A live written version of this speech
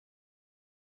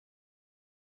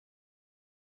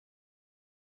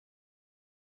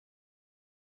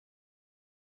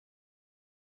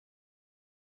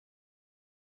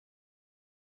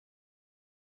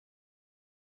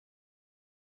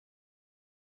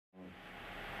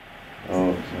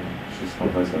just come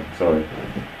closer. Sorry.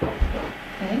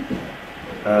 Okay.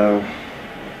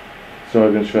 So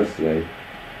I've been stressed today.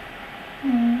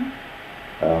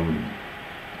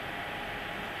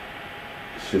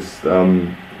 It's just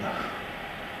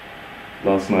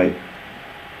last night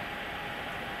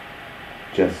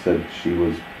Jess said she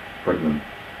was pregnant.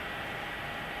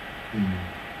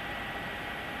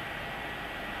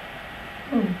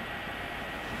 Oh.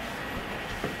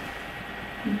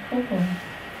 You poor boy.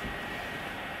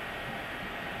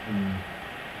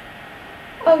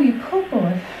 Oh, you poor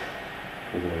boy.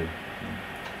 Poor boy.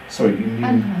 Sorry, you mean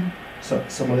And her.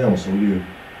 someone else or you?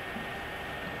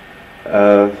 I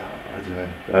don't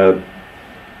know.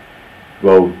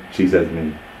 Well, she said to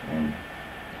me.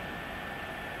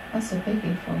 That's a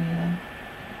biggie for you then.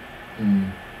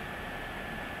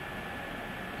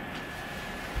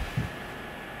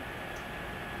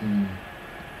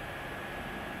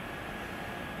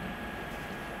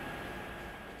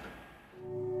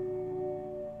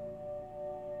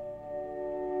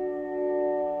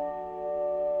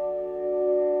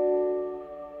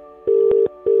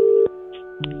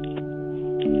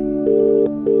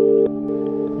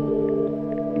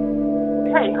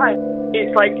 Hey, hi.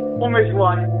 It's like almost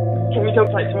 1. Can we talk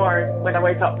like tomorrow when I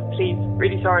wake up, please?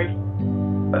 Really sorry.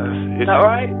 Is that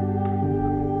alright?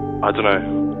 I don't know.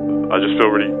 I just feel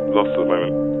really lost at the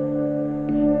moment.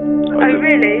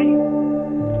 Really?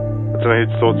 I don't know who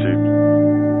to talk to.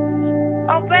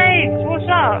 Oh, babes, what's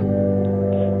up? I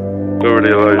feel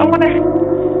really alone.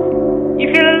 You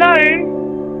feel alone?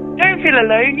 Don't feel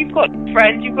alone. You've got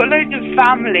friends, you've got loads of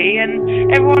family,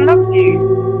 and everyone loves you.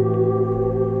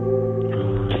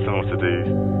 I just don't know what to do.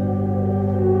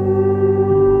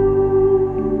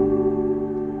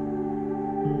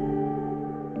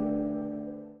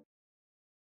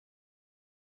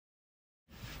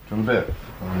 Do you want a bit?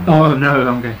 Oh no,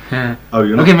 I'm okay. Oh,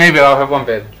 you're not? Okay, maybe I'll have one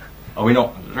bit. Are we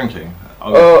not drinking?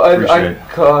 I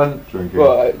can't. Drinking.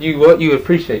 What you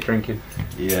appreciate drinking?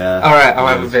 Yeah. All right, I'll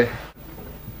have a bit.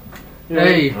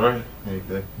 Hey. All right. There you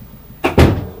go.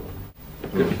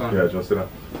 Good fun. Yeah, do you want to sit down?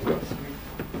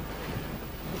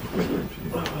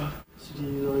 So do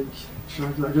you like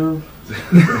shag that girl?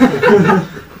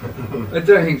 I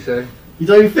don't think so. You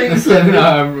don't think so? No,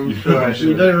 I'm sure I You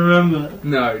should. don't remember?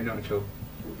 No, not at all.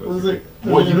 What was it?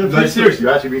 What? No, seriously,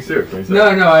 you're actually being serious when you say No,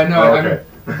 I know. Oh, okay.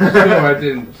 I'm sure I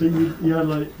didn't. So you had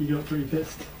like, you got pretty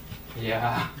pissed.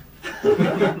 Yeah.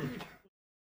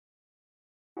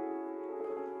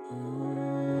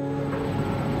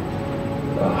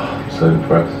 I'm so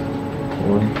depressed.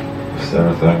 Just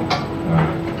everything.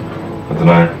 I don't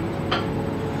know.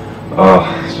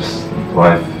 It's just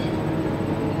life.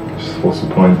 Just what's the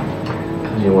point?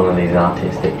 Because you're one of these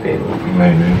artistic people.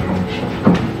 Maybe.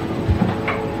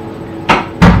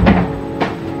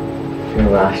 If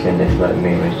you're Ashley this like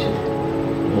me, Richard,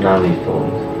 you'll have these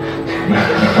problems.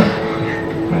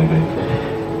 Maybe.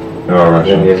 You are Maybe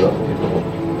rational. you're not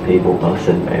a people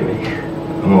person, maybe.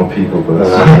 I'm not a people No,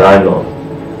 person. I'm not.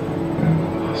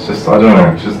 It's just, I don't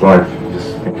know, it's just life. You just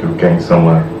think of getting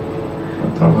somewhere.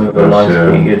 Sometimes Your life's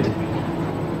pretty good.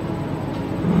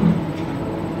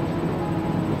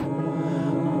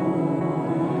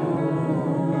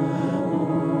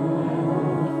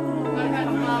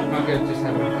 I'm gonna just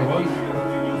have a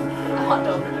hot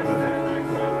dog.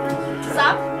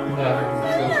 Sam?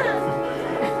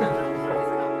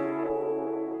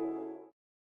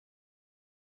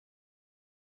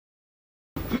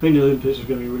 I think the Olympics is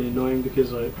going to be really annoying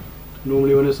because like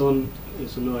normally when it's on,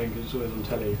 it's annoying because it's always on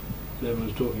telly and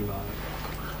everyone's talking about it.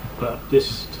 But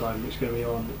this time it's going to be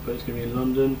on, but it's going to be in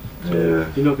London, so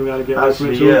you're not going to be able to get away from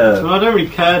it Actually, at all. yeah. So I don't really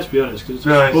care, to be honest, because it's a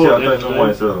No, sport. I don't know why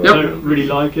it's on. I don't really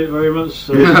like it very much,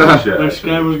 so Yeah, everyone's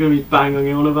going to be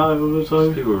banging on about it all the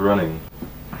time. People are running.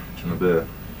 Drinking a beer.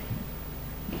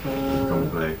 I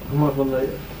might have one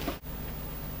later.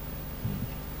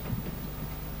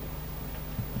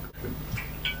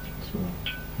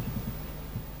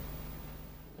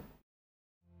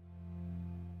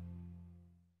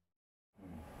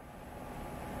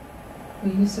 Were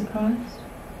you surprised?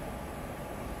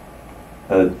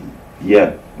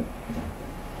 Yeah.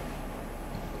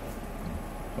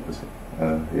 Obviously.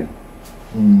 Yeah.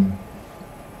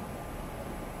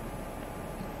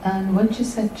 And when she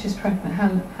said she's pregnant,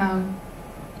 how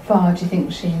far do you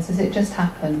think she is? Has it just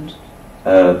happened?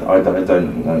 I don't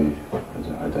know.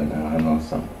 I don't know how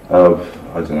last time. I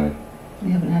don't know.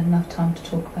 You haven't had enough time to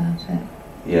talk about it.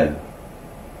 Yeah.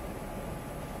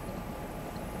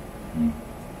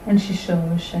 And she's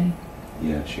sure, is she?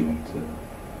 Yeah, she went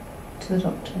To the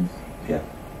doctors? Yeah.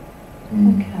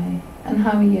 Okay. And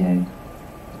how are you?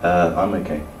 I'm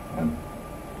okay.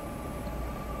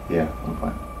 Yeah, I'm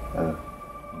fine. Do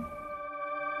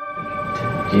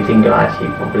you think you'll actually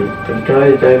probably go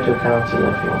to a counsellor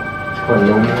if you want? It's quite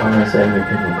normal. I know so many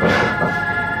people got it.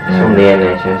 It's from the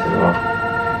NHS as well.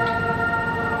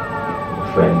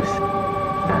 Friends.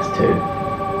 That's 2.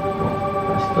 Well,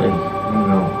 that's 3.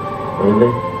 No.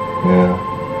 Really? Yeah.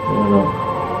 Why not?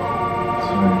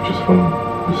 So just no.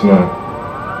 Just no.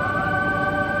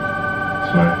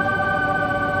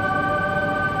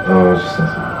 Oh, just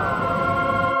sensitive.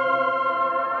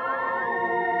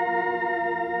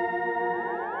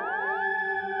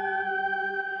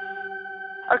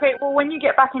 Okay, well, when you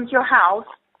get back into your house,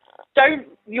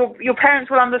 your parents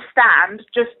will understand.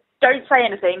 Just don't say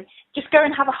anything. Just go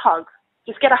and have a hug.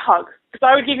 Just get a hug. Because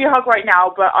I would give you a hug right now,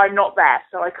 but I'm not there,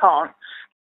 so I can't.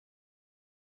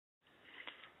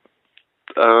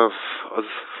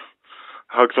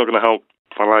 Hug's not going to help.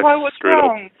 My life's Why, what's screwed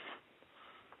wrong?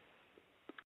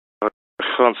 up. I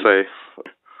can't say.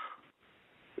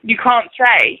 You can't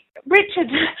say. Richard,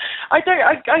 I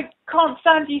can't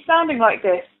stand you sounding like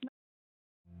this.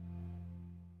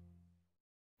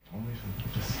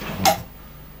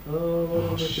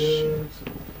 Oh, shit.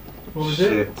 What was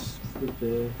Shit. it? Good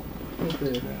beer. Good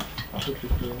beer. Good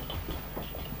beer.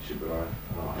 Should be alright.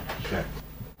 Oh, shit.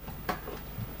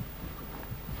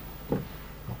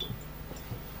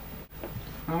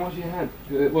 How much you had?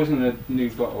 It wasn't a new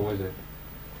bottle, was it?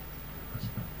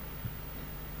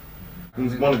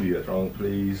 Can one of you get drunk,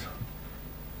 please?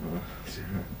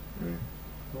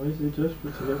 Why is it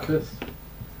desperate to get this?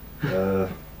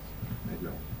 Maybe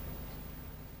not.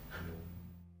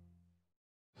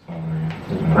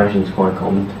 Depression's quite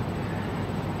common.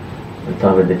 The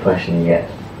type of depression you get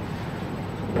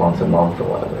once a month or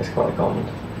whatever is quite common.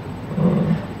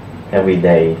 Every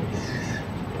day is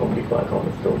probably quite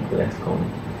common, still less common.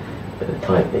 But the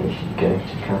type that you should go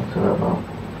to counsellor about.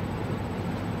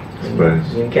 I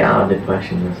suppose. You can get out of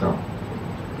depression yourself.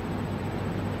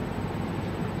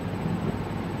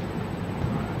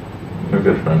 You're a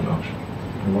good friend, Josh.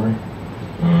 Am I?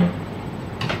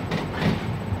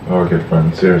 You're a good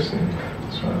friend, seriously.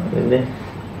 That's right. Really?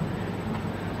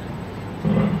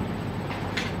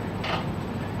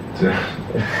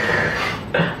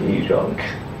 Are you drunk?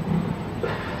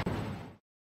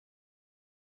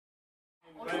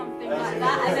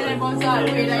 And then everyone's like,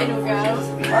 weird anal girls.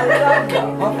 And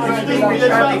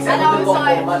I was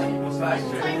like,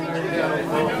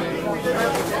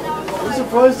 I'm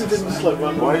surprised it didn't just like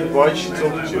run. Why is she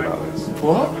talking to you about this?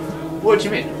 What? What do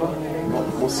you mean?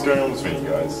 What's going on between you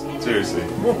guys? Seriously.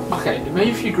 Well, okay, maybe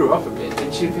if you grew up a bit,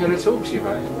 then she'd be able to talk to you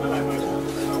about it.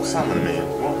 What's happening to me?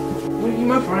 What? Well, you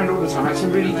move around all the time,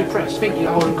 acting really depressed. Think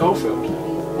you're Holden Caulfield.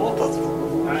 What?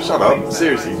 Shut up.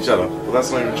 Seriously, shut up. Well,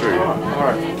 that's not even true.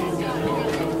 Alright.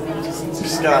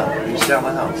 Just get out. Just get out of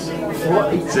my house.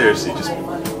 What? Seriously, just.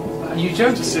 Are you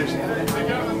joking? Just seriously.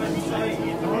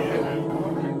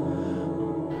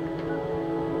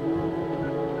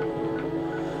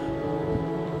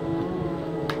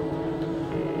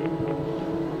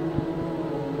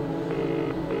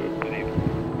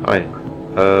 Hi.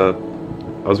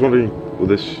 I was wondering what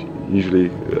this usually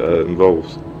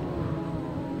involves.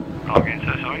 I'm again,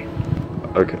 so sorry.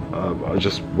 Okay. I was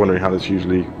just wondering how this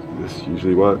usually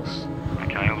works.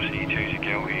 Okay, obviously you choose a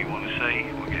girl who you want to see.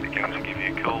 We'll get the girl to give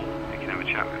you a call. You can have a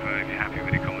chat with her. If you're happy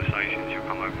with the conversations, she'll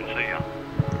come over and see you.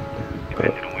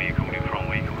 Depending on where you're calling from.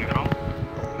 Where you calling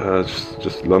from?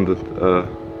 Just London.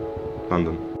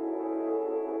 London.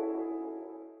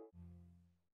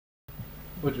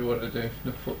 What do you want to do?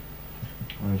 The foot?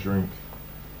 I drink.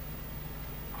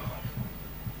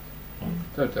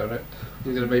 Don't do it.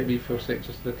 You're going to make me feel sick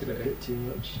just looking at A it. bit too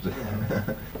much.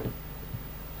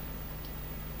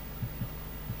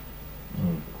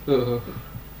 Ugh.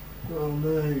 Oh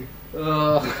no.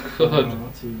 Oh, God.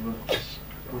 Oh, too much.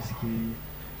 Whiskey.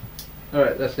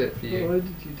 Alright, that's it for you. Why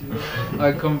did you do that?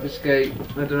 I confiscate.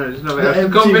 I don't know, there's nothing else.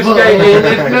 Empty Confiscated!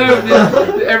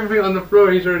 There's everything on the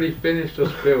floor he's already finished or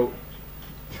spilled.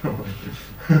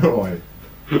 Why?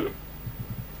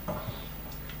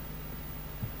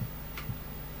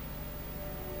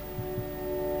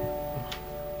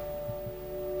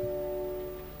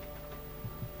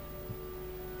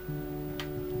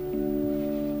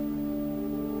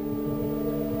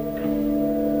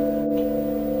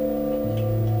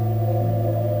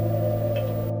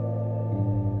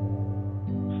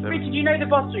 Richard, you know the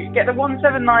bus route. Get the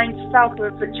 179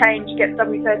 southward for change. Get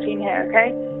W13 here,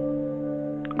 okay?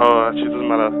 Oh, actually, it doesn't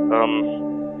matter. No, I'm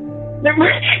gonna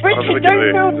Richard, go. don't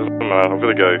It feel. doesn't matter. I'm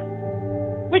gonna go.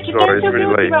 Richard, Sorry, don't it's feel really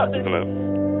guilty late, about this. isn't it?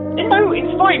 No,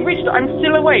 it's fine, Richard. I'm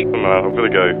still awake. Doesn't matter. I'm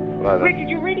gonna go. Right then. Richard,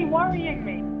 you're really worrying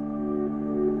me.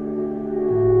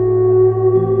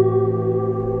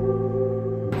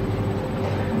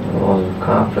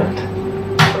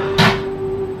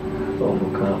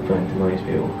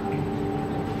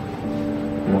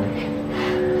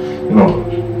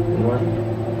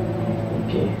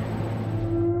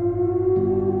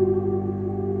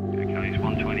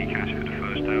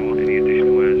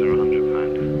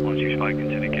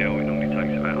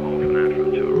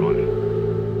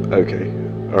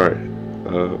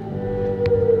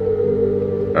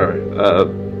 Alright,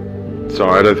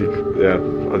 sorry, I don't think,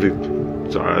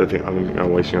 sorry, I don't think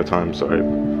I'm wasting your time, sorry.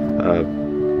 Bye.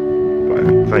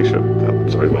 Thanks for help,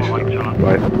 sorry, wasting your time.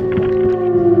 Bye.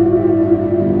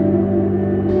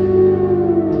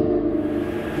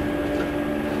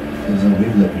 Feels like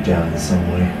we've let you down in some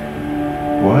way.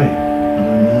 Why? I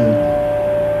don't know.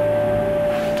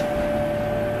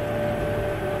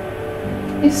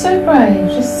 You're so brave,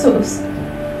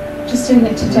 just doing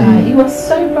it today. You are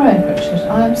so brave, Richard.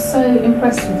 I am so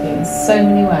impressed with you in so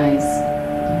many ways.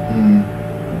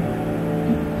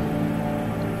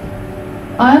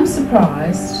 I am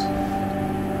surprised,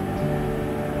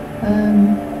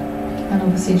 and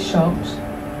obviously shocked,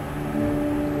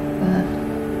 but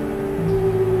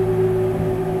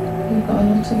you've got a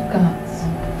lot of guts.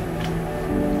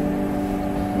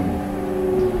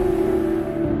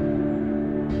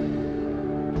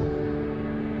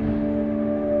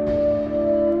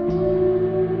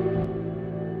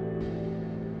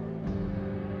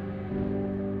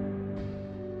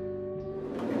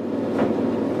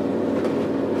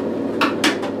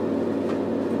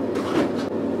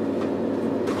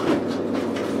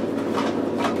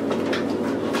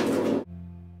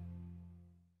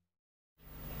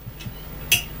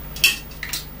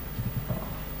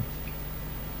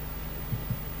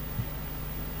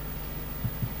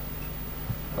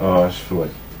 Oh, I just feel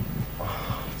like, I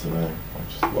don't know, I'm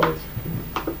just like,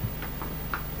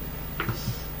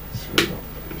 it's really not,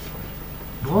 it's like,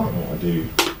 I don't know what I do.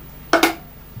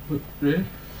 What, really?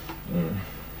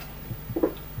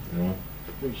 You know?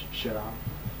 We should shut up.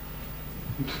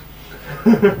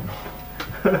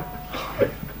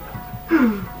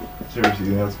 Seriously,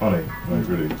 you think that's funny? Like,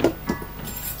 really?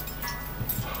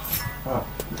 Fuck.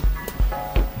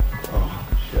 Oh,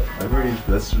 shit,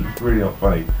 that's really not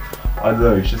funny. I don't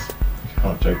know, it's just, you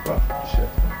can't joke about that shit.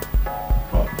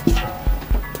 Fuck.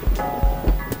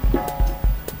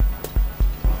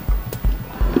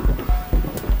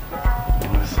 Oh,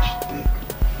 I'm such a dick.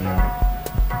 Yeah.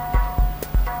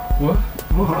 What?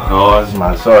 Oh, that's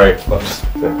mad, sorry. I'm just a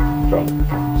bit drunk.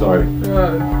 Sorry. What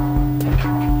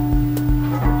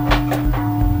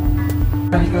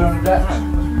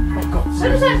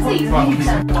does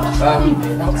that say?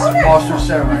 Master of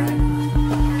ceremony.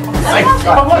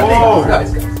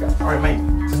 Alright, mate.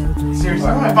 Seriously,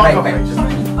 alright, mate.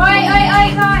 Oi,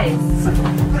 guys!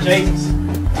 Jesus.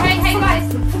 Hey, guys!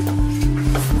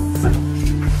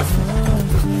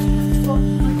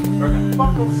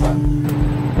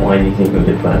 Why do you think we'll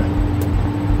do that?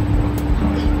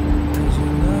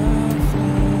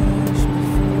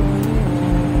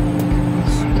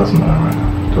 Doesn't matter right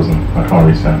now. Doesn't. I can't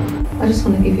reset. I just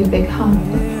want to give you a big hug. It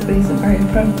probably isn't very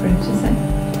appropriate, is it?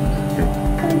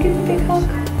 Can I give you a big hug?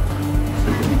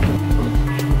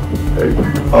 Hey,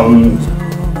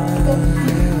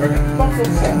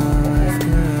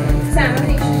 Sam, I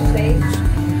think you should leave.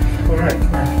 alright.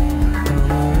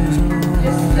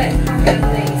 Just let him come down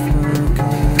and leave.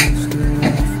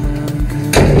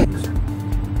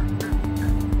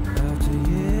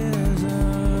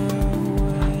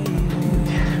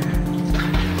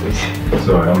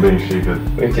 Sorry, I'm being stupid.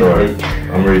 Sorry.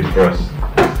 I'm really depressed.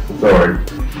 Sorry.